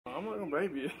I'm not gonna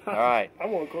baby it. All right. I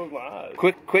want to close my eyes.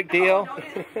 Quick deal.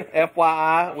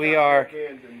 FYI, we are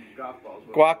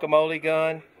guacamole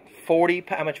gun. 40.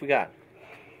 How much we got?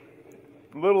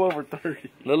 A little over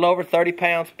 30. A little over 30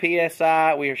 pounds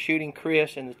PSI. We are shooting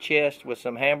Chris in the chest with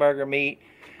some hamburger meat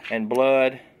and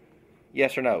blood.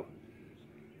 Yes or no?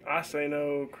 I say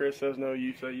no. Chris says no.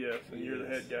 You say yes, and you're the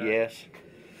head guy. Yes.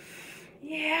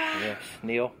 Yeah. Yes.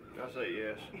 Neil? I say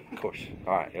yes. Of course.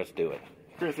 All right, let's do it.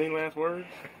 Chris, any last words?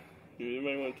 You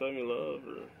may want to tell me love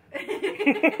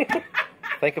or.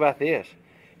 Think about this.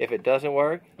 If it doesn't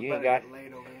work, you ain't got.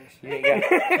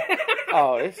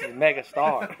 Oh, this is mega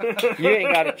star. You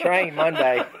ain't got to train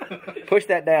Monday. Push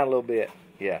that down a little bit.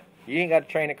 Yeah. You ain't got to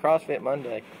train at CrossFit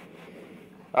Monday.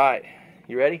 All right.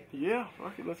 You ready? Yeah.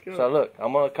 Okay, let's go. So look,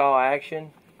 I'm gonna call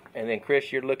action, and then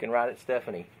Chris, you're looking right at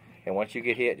Stephanie, and once you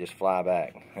get hit, just fly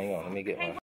back. Hang on, let me get one.